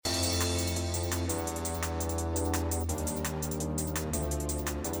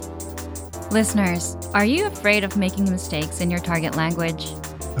Listeners, are you afraid of making mistakes in your target language?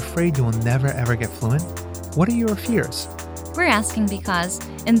 Afraid you'll never ever get fluent? What are your fears? We're asking because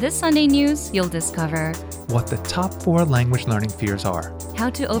in this Sunday news, you'll discover What the top 4 language learning fears are, how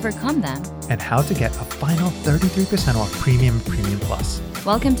to overcome them. and how to get a final 33% off Premium and Premium Plus.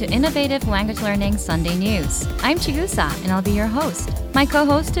 Welcome to Innovative Language Learning Sunday News. I'm Chigusa, and I'll be your host. My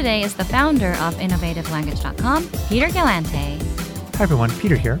co-host today is the founder of InnovativeLanguage.com, Peter Galante. Hi everyone,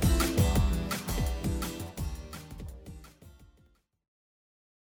 Peter here.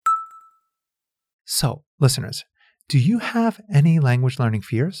 So, listeners, do you have any language learning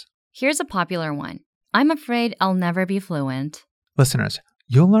fears? Here's a popular one. I'm afraid I'll never be fluent. Listeners,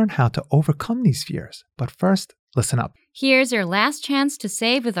 you'll learn how to overcome these fears, but first, listen up. Here's your last chance to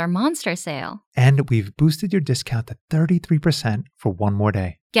save with our monster sale. And we've boosted your discount to 33% for one more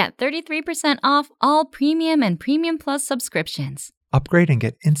day. Get 33% off all Premium and Premium Plus subscriptions. Upgrade and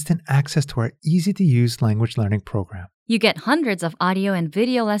get instant access to our easy-to-use language learning program You get hundreds of audio and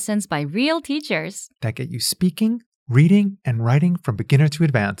video lessons by real teachers. that get you speaking, reading, and writing from beginner to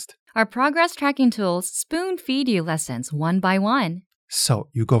advanced. Our progress tracking tools spoon-feed you lessons one by one So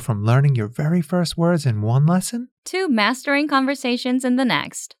you go from learning your very first words in one lesson, to mastering conversations in the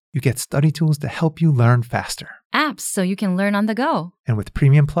next. you get study tools to help you learn faster. Apps so you can learn on the go. And with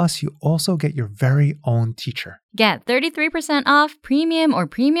Premium Plus, you also get your very own teacher. Get 33% off Premium or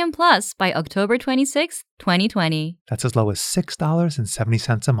Premium Plus by October 26, 2020. That's as low as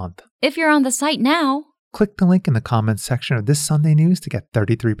 $6.70 a month. If you're on the site now. Click the link in the comments section of this Sunday news to get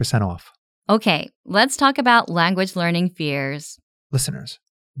 33% off. Okay, let's talk about language learning fears. Listeners,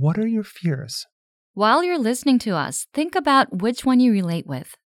 what are your fears? While you're listening to us, think about which one you relate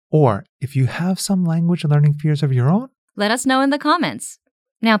with. Or if you have some language learning fears of your own, Let us know in the comments.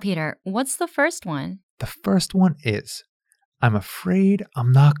 Now, Peter, what's the first one? the first one is, I'm afraid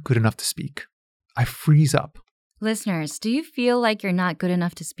I'm not good enough to speak. I freeze up. Listeners, do you feel like you're not good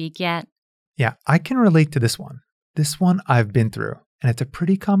enough to speak yet? Yeah, I can relate to this one. This one I've been through, and it's a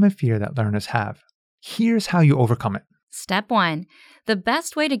pretty common fear that learners have. Here's how you overcome it. Step 1. The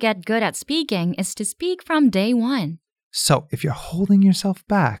best way to get good at speaking is to speak from day one. So if you're holding yourself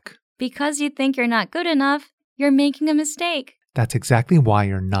back, Because you think you're not good enough, you're making a mistake. that's exactly why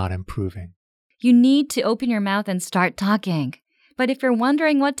you're not improving. You need to open your mouth and start talking. But if you're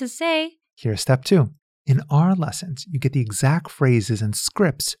wondering what to say, Here's step 2. In our lessons, you get the exact phrases and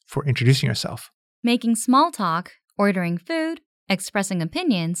scripts for introducing yourself. making small talk, ordering food, expressing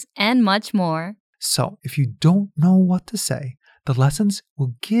opinions, and much more. So if you don't know what to say, the lessons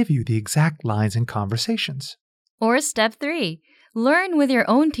will give you the exact lines and conversations. Or step 3, learn with your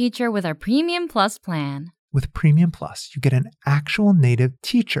own teacher with our Premium Plus plan. With Premium Plus, you get an actual native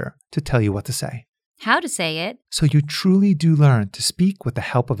teacher to tell you what to say. How to say it. So you truly do learn to speak with the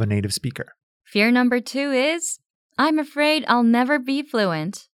help of a native speaker. Fear number 2 is, I'm afraid I'll never be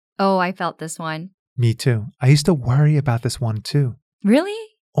fluent. Oh, I felt this one. Me too. I used to worry about this one too. Really?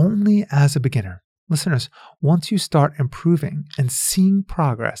 Only as a beginner. Listeners, once you start improving and seeing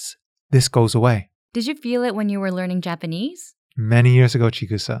progress, this goes away. Did you feel it when you were learning Japanese? Many years ago,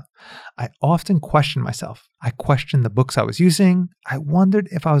 Chigusa, I often questioned myself. I questioned the books I was using. I wondered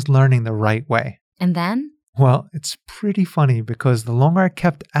if I was learning the right way. And then? Well, it's pretty funny because the longer I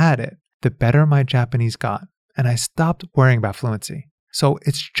kept at it, the better my Japanese got, and I stopped worrying about fluency. So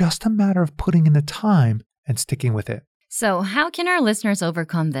it's just a matter of putting in the time and sticking with it. So how can our listeners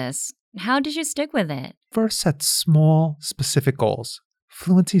overcome this? How did you stick with it? First, set small, specific goals.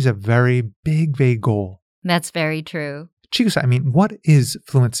 Fluency is a very big, vague goal. That's very true. Chigusa, what is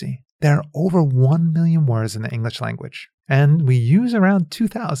fluency? There are over 1 million words in the English language, and we use around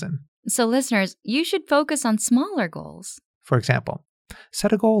 2,000. So listeners, you should focus on smaller goals. For example,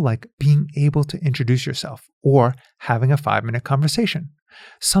 set a goal like being able to introduce yourself or having a 5-minute conversation,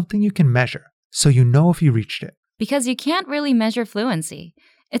 something you can measure so you know if you reached it. Because you can't really measure fluency.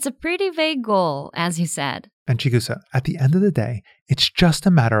 It's a pretty vague goal, as you said. And Chigusa, at the end of the day, it's just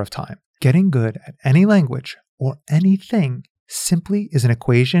a matter of time. Getting good at any language or anything simply is an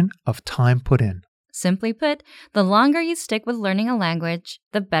equation of time put in. Simply put, the longer you stick with learning a language,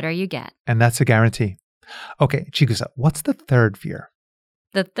 the better you get. And that's a guarantee. Okay, Chigusa, what's the third fear?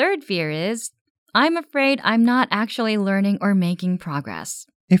 The third fear is, I'm afraid I'm not actually learning or making progress.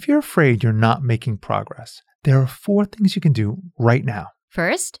 If you're afraid you're not making progress, there are 4 things you can do right now.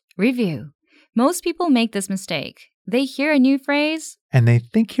 First, review. Most people make this mistake. They hear a new phrase, And they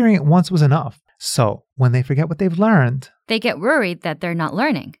think hearing it once was enough. So when they forget what they've learned, they get worried that they're not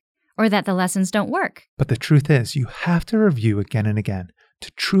learning or that the lessons don't work. but the truth is you have to review again and again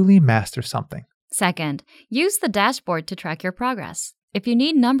to truly master something. Second, use the dashboard to track your progress. if you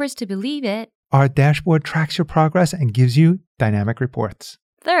need numbers to believe it. Our dashboard tracks your progress and gives you dynamic reports.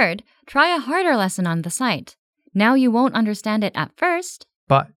 Third, try a harder lesson on the site. Now you won't understand it at first,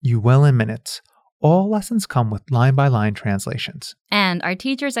 But you will in minutes. All lessons come with line-by-line translations. and our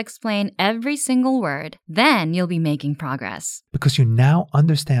teachers explain every single word. Then you'll be making progress. Because you now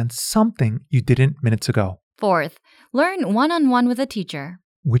understand something you didn't minutes ago, Fourth, learn one-on-one with a teacher.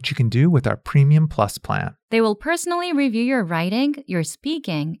 which you can do with our Premium Plus plan. They will personally review your writing, your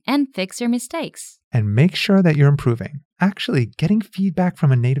speaking, and fix your mistakes. And make sure that you're improving. Actually, getting feedback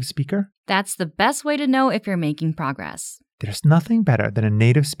from a native speaker, That's the best way to know if you're making progress. there's nothing better than a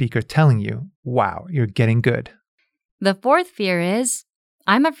native speaker telling you, wow, you're getting good. The fourth fear is,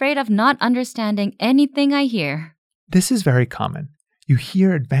 I'm afraid of not understanding anything I hear. This is very common. You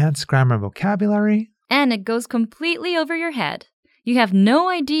hear advanced grammar and vocabulary. And it goes completely over your head. You have no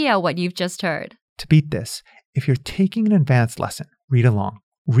idea what you've just heard. To beat this, if you're taking an advanced lesson, read along.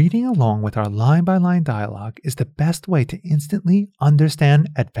 Reading along with our line-by-line dialogue is the best way to instantly understand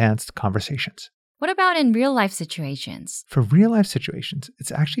advanced conversations. What about in real-life situations? For real-life situations,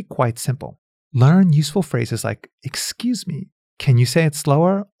 it's actually quite simple. Learn useful phrases like, excuse me, can you say it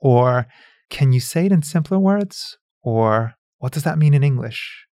slower? Or can you say it in simpler words? Or what does that mean in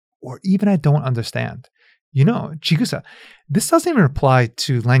English? Or even I don't understand. You know, Chigusa, this doesn't even apply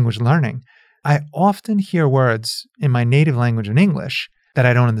to language learning. I often hear words in my native language in English that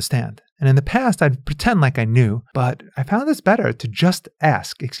I don't understand. And in the past, I'd pretend like I knew, but I found it's better to just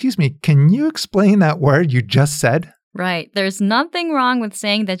ask, excuse me, can you explain that word you just said? Right, there's nothing wrong with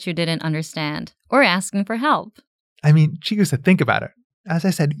saying that you didn't understand or asking for help. I mean, Chigusa, think about it. As I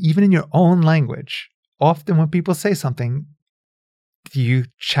said, even in your own language, often when people say something, do you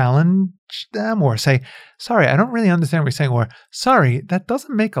challenge them or say, sorry, I don't really understand what you're saying, or sorry, that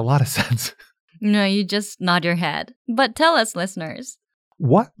doesn't make a lot of sense? No, you just nod your head. But tell us, listeners.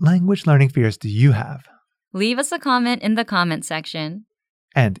 What language learning fears do you have? Leave us a comment in the comment section.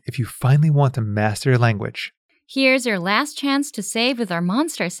 And if you finally want to master your language, Here's your last chance to save with our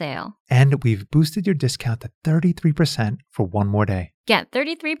monster sale. and we've boosted your discount to 33% for one more day. Get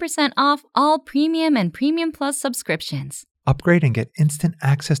 33% off all Premium and Premium Plus subscriptions. Upgrade and get instant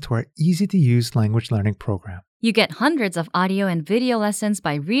access to our easy-to-use language learning program You get hundreds of audio and video lessons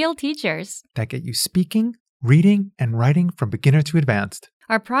by real teachers. that get you speaking, reading, and writing from beginner to advanced.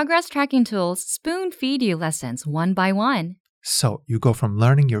 Our progress tracking tools spoon feed you lessons one by one So you go from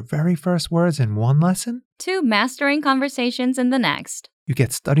learning your very first words in one lesson, to mastering conversations in the next. you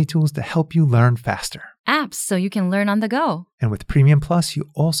get study tools to help you learn faster. Apps so you can learn on the go. And with Premium Plus, you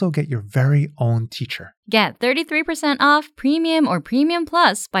also get your very own teacher. Get 33% off Premium or Premium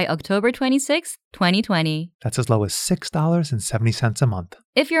Plus by October 26, 2020. That's as low as $6.70 a month.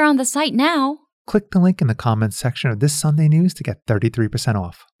 If you're on the site now, Click the link in the comments section of this Sunday news to get 33%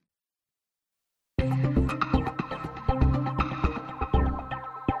 off.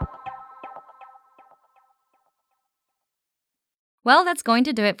 well, that's going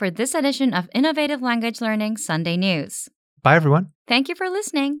to do it for this edition of Innovative Language Learning Sunday News. Bye, everyone. Thank you for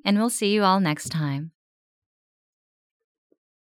listening, and we'll see you all next time.